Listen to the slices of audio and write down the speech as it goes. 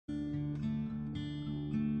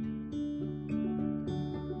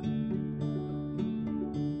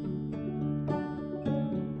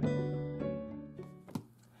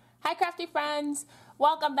Hi crafty friends,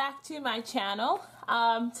 welcome back to my channel.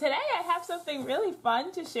 Today I have something really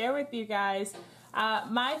fun to share with you guys.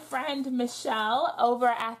 My friend Michelle over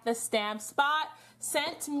at the Stamp Spot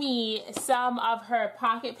sent me some of her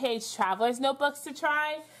pocket page traveler's notebooks to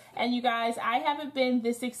try. And you guys, I haven't been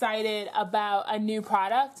this excited about a new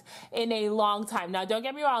product in a long time. Now, don't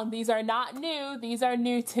get me wrong, these are not new. These are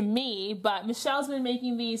new to me, but Michelle's been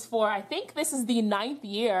making these for, I think this is the 9th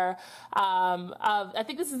year I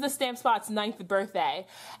think this is the Stamp Spot's 9th birthday.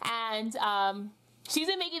 And she's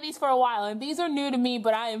been making these for a while, and these are new to me,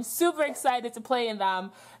 but I am super excited to play in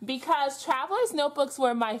them because traveler's notebooks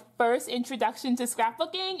were my first introduction to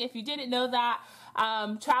scrapbooking. If you didn't know that,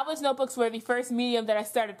 traveler's notebooks were the first medium that I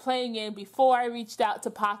started playing in before I reached out to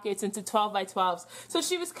pockets and to 12 by 12s. So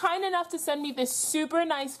she was kind enough to send me this super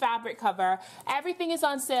nice fabric cover. Everything is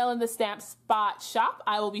on sale in the Stamp Spot shop.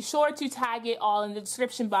 I will be sure to tag it all in the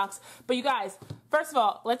description box. But you guys, first of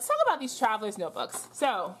all, let's talk about these traveler's notebooks.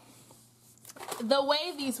 So the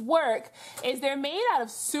way these work is they're made out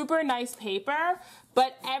of super nice paper,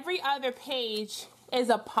 but every other page is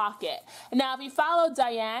a pocket. Now, if you follow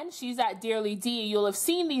Diane, she's at Dearly D, you'll have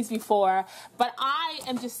seen these before, but I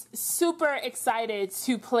am just super excited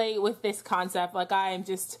to play with this concept. Like, I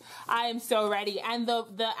am so ready. And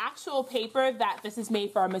the actual paper that this is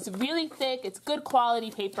made from is really thick. It's good quality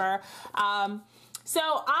paper. So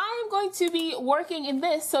I am going to be working in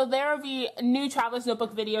this, so there will be new Traveler's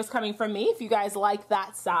Notebook videos coming from me if you guys like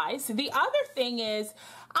that size. The other thing is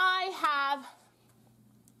I have,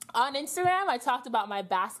 on Instagram, I talked about my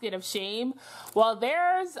basket of shame. Well,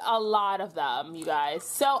 there's a lot of them, you guys.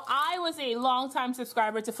 So I was a long-time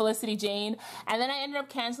subscriber to Felicity Jane, and then I ended up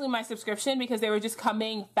canceling my subscription because they were just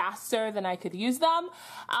coming faster than I could use them.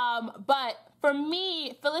 But for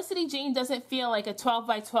me, Felicity Jane doesn't feel like a 12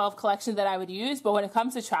 by 12 collection that I would use, but when it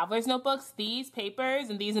comes to traveler's notebooks, these papers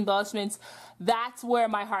and these embellishments, that's where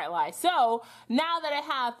my heart lies. So now that I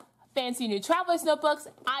have fancy new traveler's notebooks,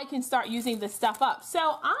 I can start using this stuff up. So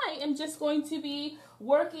I am just going to be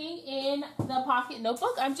working in the pocket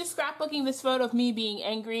notebook. I'm just scrapbooking this photo of me being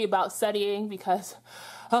angry about studying because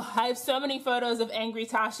I have so many photos of angry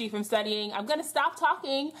Tashi from studying. I'm gonna stop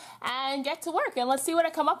talking and get to work, and let's see what I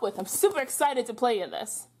come up with. I'm super excited to play in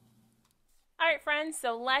this. Alright friends,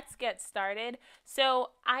 so let's get started.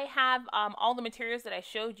 So I have all the materials that I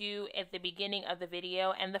showed you at the beginning of the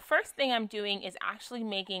video, and the first thing I'm doing is actually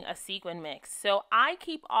making a sequin mix. So I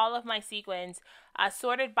keep all of my sequins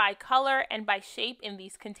sorted by color and by shape in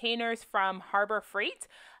these containers from Harbor Freight.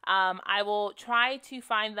 I will try to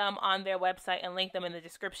find them on their website and link them in the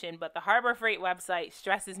description, but the Harbor Freight website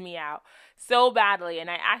stresses me out so badly, and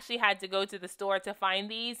I actually had to go to the store to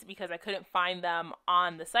find these because I couldn't find them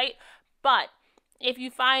on the site. But if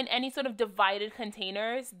you find any sort of divided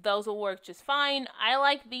containers, those will work just fine. I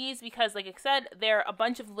like these because, like I said, they're a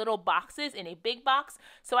bunch of little boxes in a big box,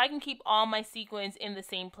 so I can keep all my sequins in the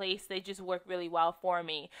same place. They just work really well for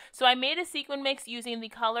me. So I made a sequin mix using the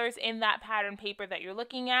colors in that pattern paper that you're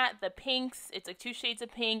looking at. The pinks, it's like 2 shades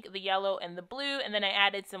of pink, the yellow, and the blue, and then I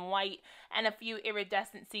added some white and a few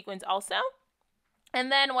iridescent sequins also. And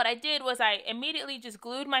then what I did was I immediately just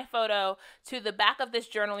glued my photo to the back of this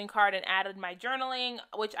journaling card and added my journaling,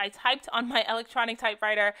 which I typed on my electronic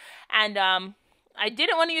typewriter. And I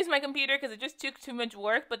didn't want to use my computer because it just took too much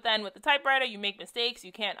work, but then with the typewriter you make mistakes,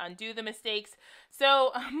 you can't undo the mistakes.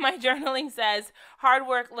 So my journaling says, hard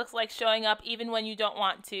work looks like showing up even when you don't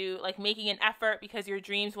want to, like making an effort because your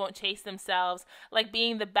dreams won't chase themselves, like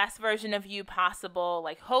being the best version of you possible,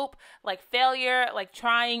 like hope, like failure, like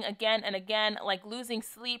trying again and again, like losing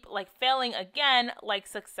sleep, like failing again, like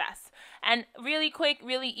success. And really quick,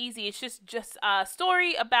 really easy. It's just a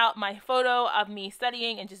story about my photo of me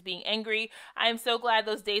studying and just being angry. I'm so glad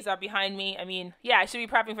those days are behind me. I mean, yeah, I should be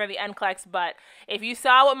prepping for the NCLEX, but if you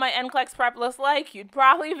saw what my NCLEX prep looks like, you'd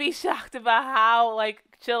probably be shocked about how, like,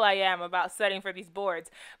 chill I am about studying for these boards.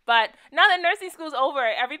 But now that nursing school's over,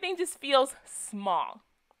 everything just feels small.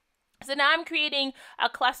 So now I'm creating a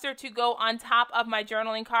cluster to go on top of my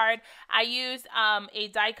journaling card. I used a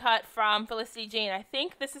die cut from Felicity Jane. I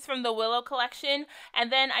think this is from the Willow collection.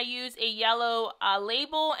 And then I used a yellow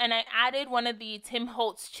label, and I added one of the Tim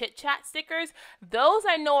Holtz Chit Chat stickers. Those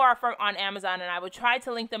I know are from on Amazon, and I would try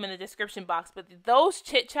to link them in the description box. But those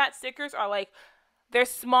Chit Chat stickers are like, there's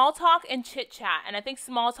small talk and chit chat, and I think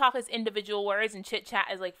small talk is individual words and chit chat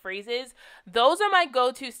is like phrases. Those are my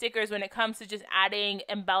go-to stickers when it comes to just adding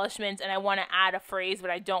embellishments and I want to add a phrase, but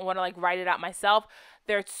I don't want to like write it out myself.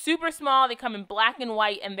 They're super small, they come in black and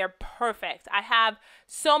white, and they're perfect. I have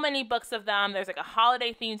so many books of them. There's like a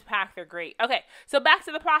holiday themed pack. They're great. Okay, so back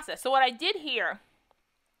to the process. So what I did here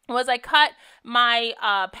was I cut my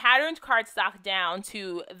patterned cardstock down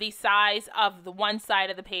to the size of the one side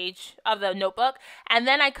of the page of the notebook, and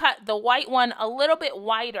then I cut the white one a little bit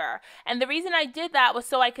wider. And the reason I did that was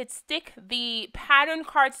so I could stick the patterned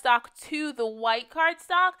cardstock to the white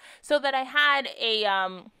cardstock so that I had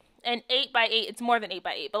an 8x8, it's more than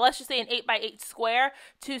 8x8, but let's just say an 8x8 square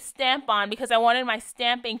to stamp on, because I wanted my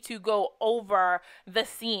stamping to go over the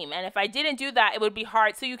seam. And if I didn't do that, it would be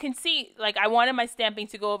hard. So you can see, like, I wanted my stamping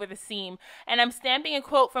to go over the seam. And I'm stamping a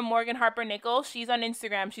quote from Morgan Harper Nichols. She's on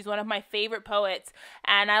Instagram. She's one of my favorite poets,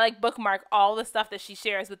 and I like bookmark all the stuff that she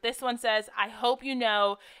shares. But this one says, "I hope you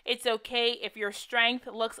know it's okay if your strength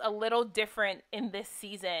looks a little different in this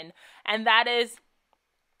season." And that is,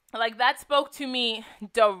 like, that spoke to me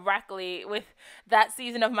directly with that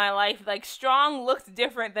season of my life. Like, strong looked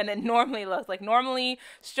different than it normally looks. Like, normally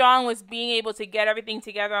strong was being able to get everything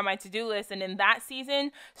together on my to-do list, and in that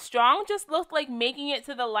season, strong just looked like making it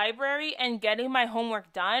to the library and getting my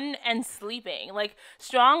homework done and sleeping. Like,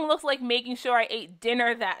 strong looks like making sure I ate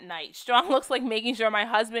dinner that night. Strong looks like making sure my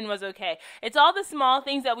husband was okay. It's all the small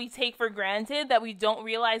things that we take for granted that we don't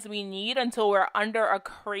realize we need until we're under a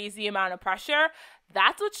crazy amount of pressure.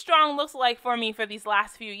 That's what strong looks like for me for these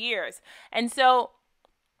last few years. And so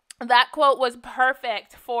that quote was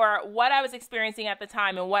perfect for what I was experiencing at the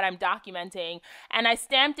time and what I'm documenting. And I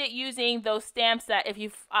stamped it using those stamps that, if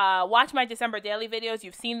you've watched my December daily videos,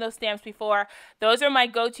 you've seen those stamps before. Those are my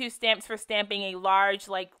go-to stamps for stamping a large,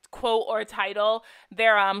 like, quote or title.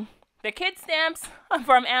 They're kid stamps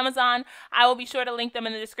from Amazon. I will be sure to link them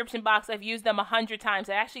in the description box. I've used them 100 times.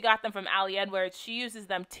 I actually got them from Ali Edwards. She uses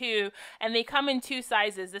them too, and they come in 2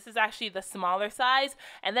 sizes. This is actually the smaller size,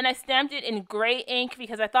 and then I stamped it in gray ink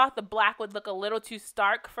because I thought the black would look a little too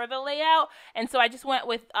stark for the layout, and so I just went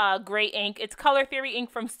with gray ink. It's Color Theory ink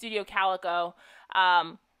from Studio Calico.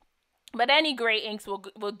 But any gray inks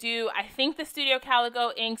will do. I think the Studio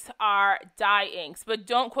Calico inks are dye inks, but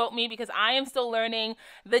don't quote me because I am still learning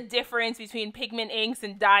the difference between pigment inks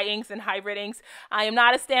and dye inks and hybrid inks. I am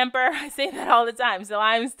not a stamper. I say that all the time, so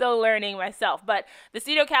I'm still learning myself. But the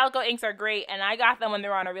Studio Calico inks are great, and I got them when they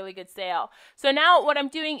were on a really good sale. So now what I'm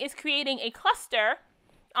doing is creating a cluster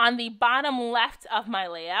on the bottom left of my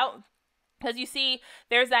layout. Because you see,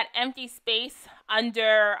 there's that empty space on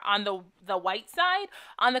the white side.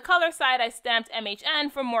 On the color side, I stamped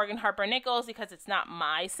MHN from Morgan Harper Nichols because it's not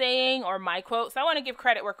my saying or my quote. So I want to give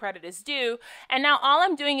credit where credit is due. And now all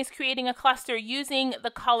I'm doing is creating a cluster using the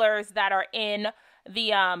colors that are in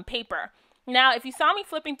the paper. Now, if you saw me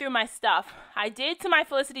flipping through my stuff, I did to my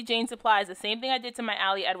Felicity Jane supplies the same thing I did to my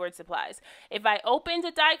Ali Edwards supplies. If I opened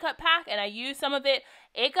a die cut pack and I used some of it,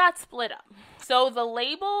 it got split up. So the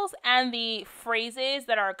labels and the phrases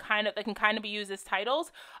that can kind of be used as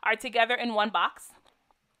titles are together in one box.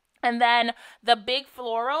 And then the big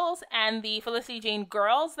florals and the Felicity Jane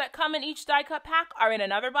girls that come in each die cut pack are in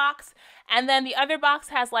another box. And then the other box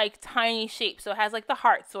has like tiny shapes. So it has like the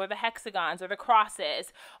hearts or the hexagons or the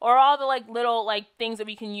crosses or all the like little like things that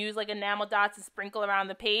we can use like enamel dots to sprinkle around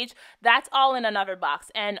the page. That's all in another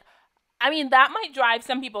box. And I mean, that might drive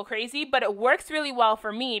some people crazy, but it works really well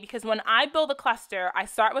for me because when I build a cluster, I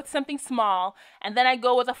start with something small and then I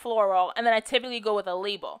go with a floral and then I typically go with a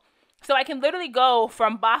label. So I can literally go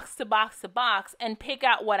from box to box to box and pick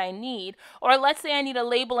out what I need. Or let's say I need a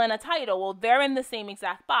label and a title. Well, they're in the same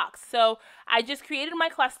exact box. So I just created my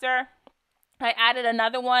cluster. I added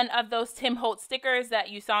another one of those Tim Holtz stickers that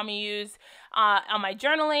you saw me use on my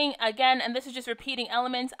journaling. Again, and this is just repeating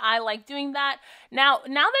elements. I like doing that. Now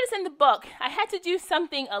that it's in the book, I had to do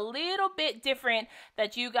something a little bit different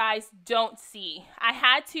that you guys don't see. I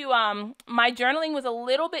had to, my journaling was a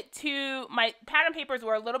little bit too, my pattern papers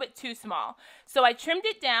were a little bit too small. So I trimmed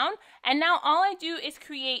it down, and now all I do is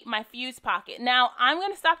create my fuse pocket. Now, I'm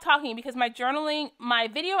going to stop talking because my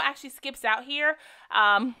video actually skips out here.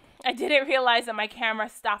 I didn't realize that my camera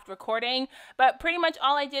stopped recording, but pretty much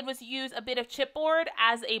all I did was use a bit of chipboard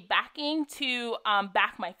as a backing to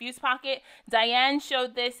back my fuse pocket. Diane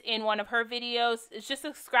showed this in one of her videos. It's just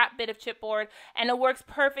a scrap bit of chipboard, and it works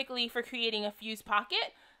perfectly for creating a fuse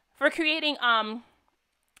pocket, for creating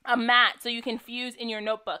a mat so you can fuse in your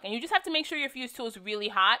notebook. And you just have to make sure your fuse tool is really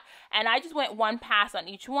hot. And I just went one pass on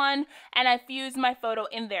each one and I fused my photo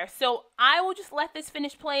in there. So I will just let this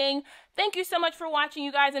finish playing. Thank you so much for watching,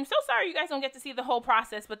 you guys. I'm so sorry you guys don't get to see the whole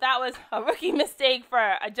process, but that was a rookie mistake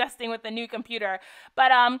for adjusting with the new computer.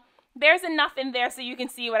 But there's enough in there so you can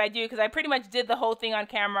see what I do because I pretty much did the whole thing on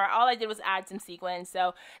camera. All I did was add some sequins.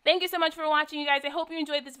 So thank you so much for watching, you guys. I hope you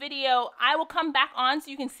enjoyed this video. I will come back on so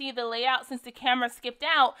you can see the layout since the camera skipped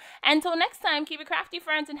out. Until next time, keep it crafty,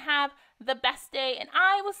 friends, and have the best day, and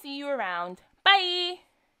I will see you around. Bye!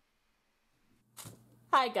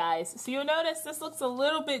 Hi guys, so you'll notice this looks a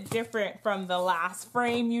little bit different from the last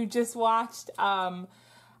frame you just watched.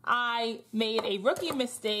 I made a rookie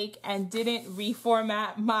mistake and didn't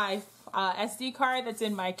reformat my SD card that's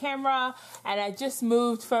in my camera, and I just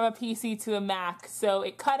moved from a PC to a Mac, so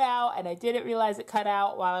it cut out and I didn't realize it cut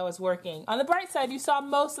out while I was working. On the bright side, you saw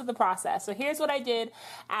most of the process. So here's what I did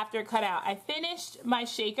after it cut out. I finished my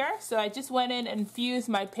shaker, so I just went in and fused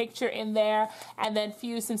my picture in there and then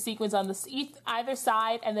fused some sequins on either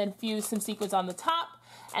side and then fused some sequins on the top.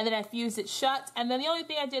 And then I fused it shut, and then the only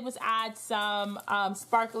thing I did was add some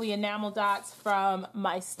sparkly enamel dots from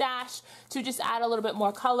my stash to just add a little bit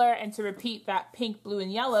more color and to repeat that pink, blue,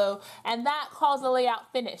 and yellow, and that calls the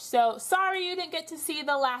layout finished. So sorry you didn't get to see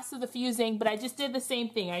the last of the fusing, but I just did the same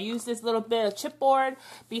thing. I used this little bit of chipboard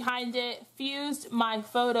behind it, fused my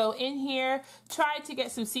photo in here, tried to get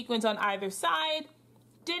some sequins on either side,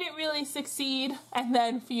 didn't really succeed, and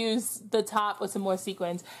then fused the top with some more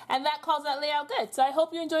sequins, and that calls that layout good. So I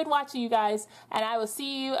hope you enjoyed watching, you guys, and I will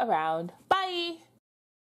see you around. Bye!